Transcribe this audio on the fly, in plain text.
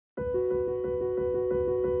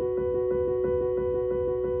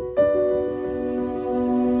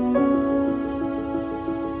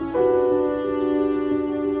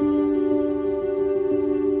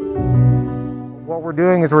we're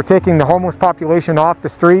doing is we're taking the homeless population off the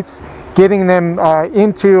streets, getting them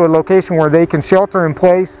into a location where they can shelter in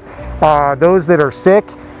place those that are sick,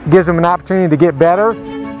 gives them an opportunity to get better.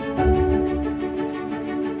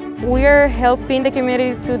 We're helping the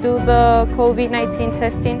community to do the COVID-19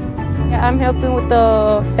 testing. I'm helping with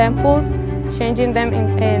the samples, changing them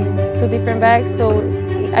into different bags so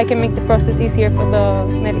I can make the process easier for the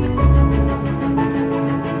medics.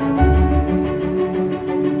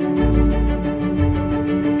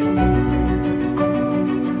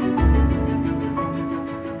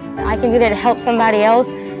 I can do that to help somebody else.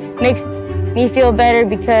 Makes me feel better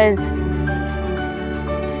because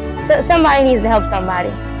somebody needs to help somebody.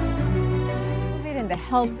 The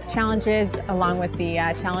health challenges, along with the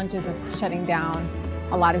challenges of shutting down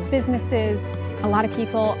a lot of businesses, a lot of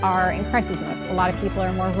people are in crisis mode. A lot of people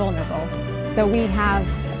are more vulnerable. So we have,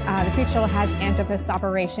 the Food Shuttle has amped up its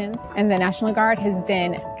operations, and the National Guard has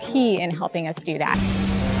been key in helping us do that.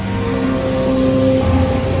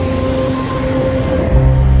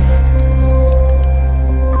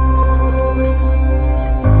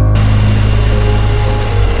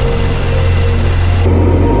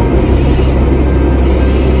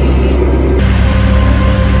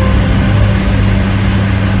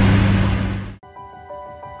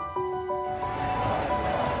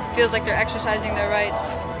 Feels like they're exercising their rights.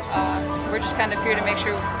 We're just kind of here to make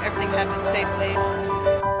sure everything happens safely.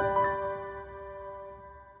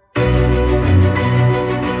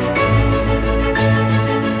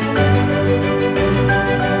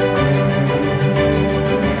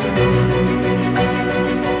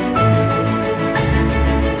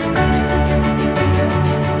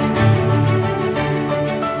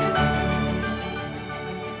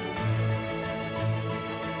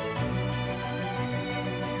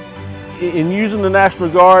 In using the National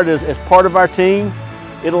Guard as part of our team,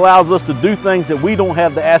 it allows us to do things that we don't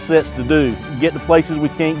have the assets to do. Get to places we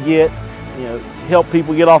can't get, help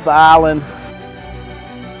people get off the island.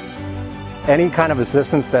 Any kind of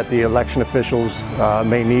assistance that the election officials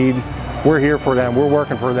may need, we're here for them, we're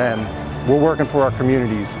working for them, we're working for our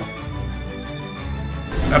communities.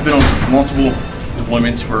 I've been on multiple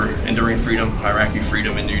deployments for Enduring Freedom, Iraqi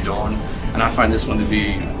Freedom, and New Dawn, and I find this one to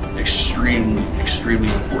be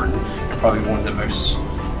extremely important, and probably one of the most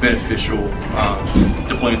beneficial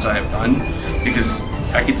deployments I have done, because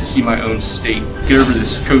I get to see my own state get over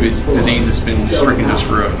this COVID disease that's been striking us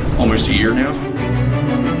for almost a year now.